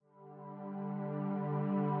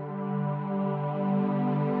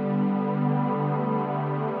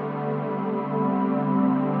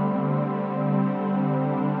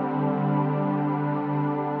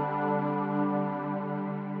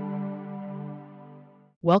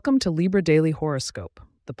Welcome to Libra Daily Horoscope,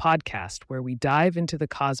 the podcast where we dive into the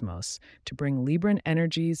cosmos to bring Libran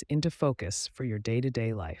energies into focus for your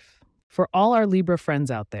day-to-day life. For all our Libra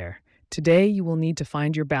friends out there, today you will need to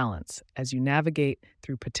find your balance as you navigate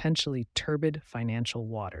through potentially turbid financial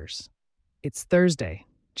waters. It's Thursday,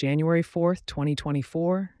 January 4th,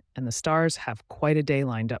 2024, and the stars have quite a day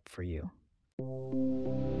lined up for you.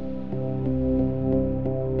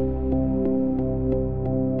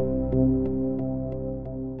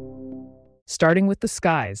 Starting with the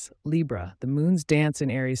skies, Libra, the moon's dance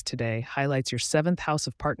in Aries today highlights your seventh house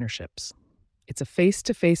of partnerships. It's a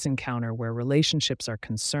face-to-face encounter where relationships are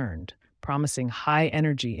concerned, promising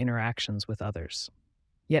high-energy interactions with others.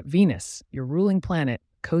 Yet Venus, your ruling planet,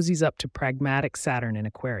 cozies up to pragmatic Saturn in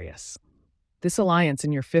Aquarius. This alliance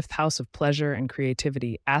in your fifth house of pleasure and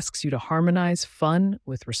creativity asks you to harmonize fun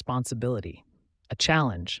with responsibility. A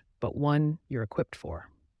challenge, but one you're equipped for.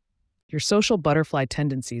 Your social butterfly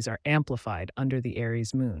tendencies are amplified under the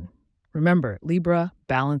Aries moon. Remember, Libra,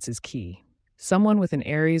 balance is key. Someone with an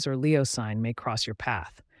Aries or Leo sign may cross your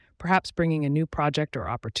path, perhaps bringing a new project or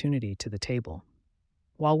opportunity to the table.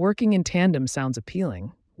 While working in tandem sounds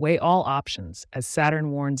appealing, weigh all options as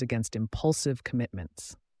Saturn warns against impulsive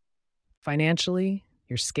commitments. Financially,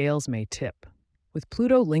 your scales may tip. With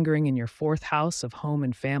Pluto lingering in your fourth house of home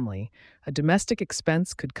and family, a domestic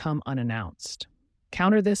expense could come unannounced.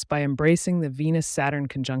 Counter this by embracing the Venus-Saturn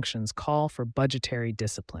conjunction's call for budgetary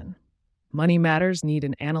discipline. Money matters need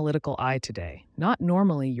an analytical eye today, not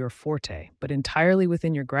normally your forte, but entirely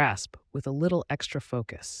within your grasp with a little extra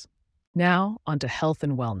focus. Now, onto health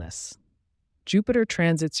and wellness. Jupiter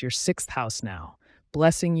transits your sixth house now,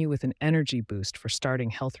 blessing you with an energy boost for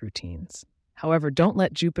starting health routines. However, don't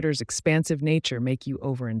let Jupiter's expansive nature make you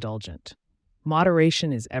overindulgent.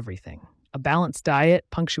 Moderation is everything. A balanced diet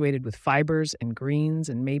punctuated with fibers and greens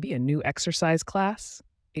and maybe a new exercise class?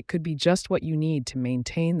 It could be just what you need to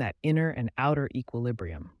maintain that inner and outer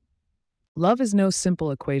equilibrium. Love is no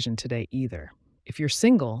simple equation today either. If you're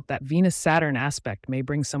single, that Venus-Saturn aspect may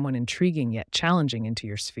bring someone intriguing yet challenging into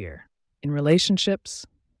your sphere. In relationships,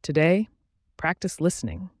 today, practice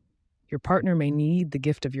listening. Your partner may need the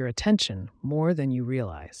gift of your attention more than you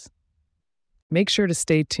realize. Make sure to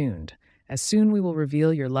stay tuned, as soon we will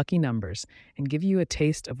reveal your lucky numbers and give you a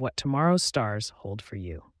taste of what tomorrow's stars hold for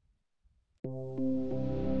you.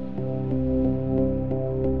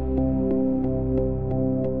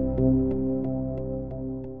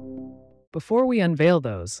 Before we unveil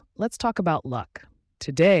those, let's talk about luck.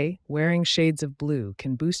 Today, wearing shades of blue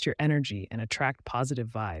can boost your energy and attract positive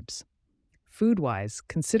vibes. Food-wise,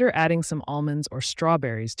 consider adding some almonds or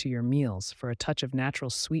strawberries to your meals for a touch of natural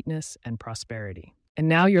sweetness and prosperity. And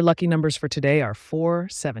now your lucky numbers for today are 4,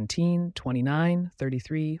 17, 29,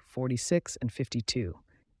 33, 46, and 52.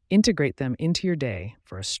 Integrate them into your day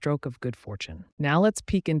for a stroke of good fortune. Now let's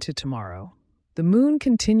peek into tomorrow. The moon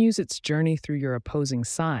continues its journey through your opposing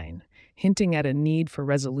sign, hinting at a need for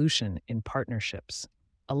resolution in partnerships.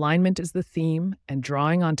 Alignment is the theme, and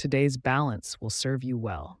drawing on today's balance will serve you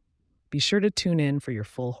well. Be sure to tune in for your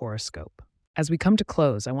full horoscope. As we come to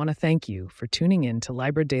close, I want to thank you for tuning in to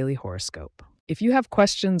Libra Daily Horoscope. If you have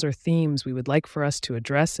questions or themes we would like for us to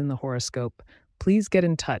address in the horoscope, please get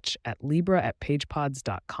in touch at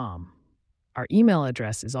libra@pagepods.com. Our email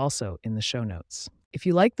address is also in the show notes. If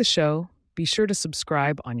you like the show, be sure to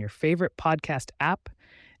subscribe on your favorite podcast app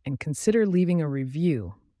and consider leaving a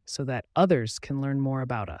review so that others can learn more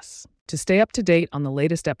about us. To stay up to date on the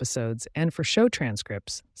latest episodes and for show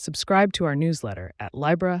transcripts, subscribe to our newsletter at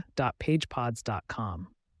libra.pagepods.com.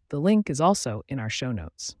 The link is also in our show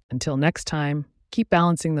notes. Until next time, keep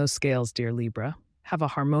balancing those scales, dear Libra. Have a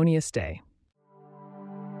harmonious day.